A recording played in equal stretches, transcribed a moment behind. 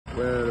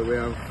Well, we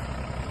have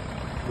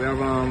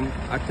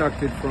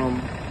attacked it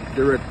from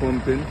direct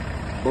pumping,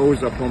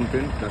 Bowser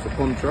pumping, that's a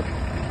pump truck,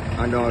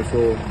 and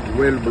also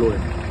well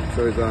blowing.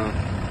 So it's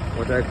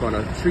what I call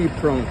a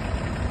three-pronged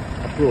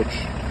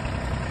approach.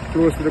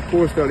 Close to the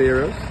coastal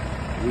areas,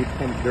 we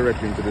pump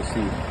directly into the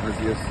sea.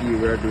 As you see,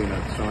 we are doing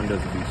at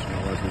Saunders Beach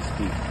now as we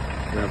speak.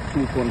 We have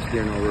 2 pumps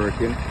there now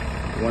working.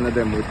 One of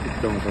them we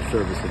put down for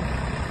servicing.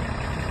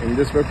 In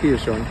this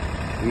location,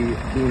 we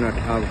do not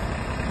have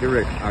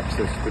direct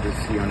access to the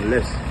sea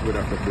unless we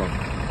have to block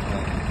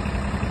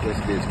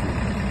West Bay Street.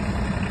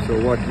 So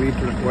what we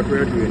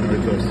are doing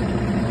is just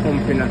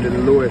pumping at the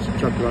lowest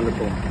throttle on the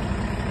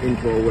pump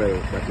into a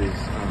well that is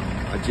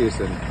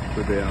adjacent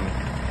to the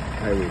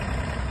highway.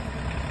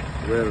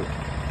 Well,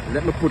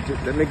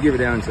 let me give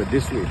the answer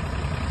this way.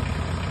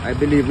 I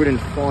believe within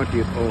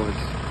 48 hours,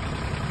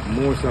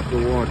 most of the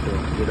water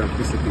would have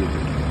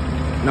dissipated.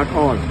 Not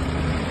all.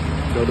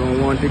 So I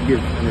don't want to give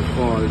any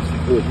false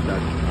hope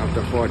that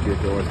after 48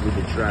 hours we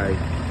will dry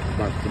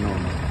back to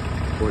normal.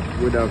 But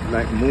would have,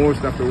 like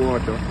most of the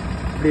water,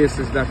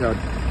 places that had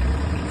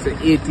say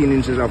 18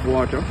 inches of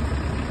water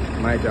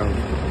might have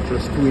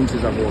just 2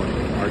 inches of water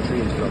or 3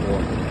 inches of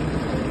water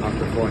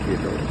after 48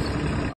 hours.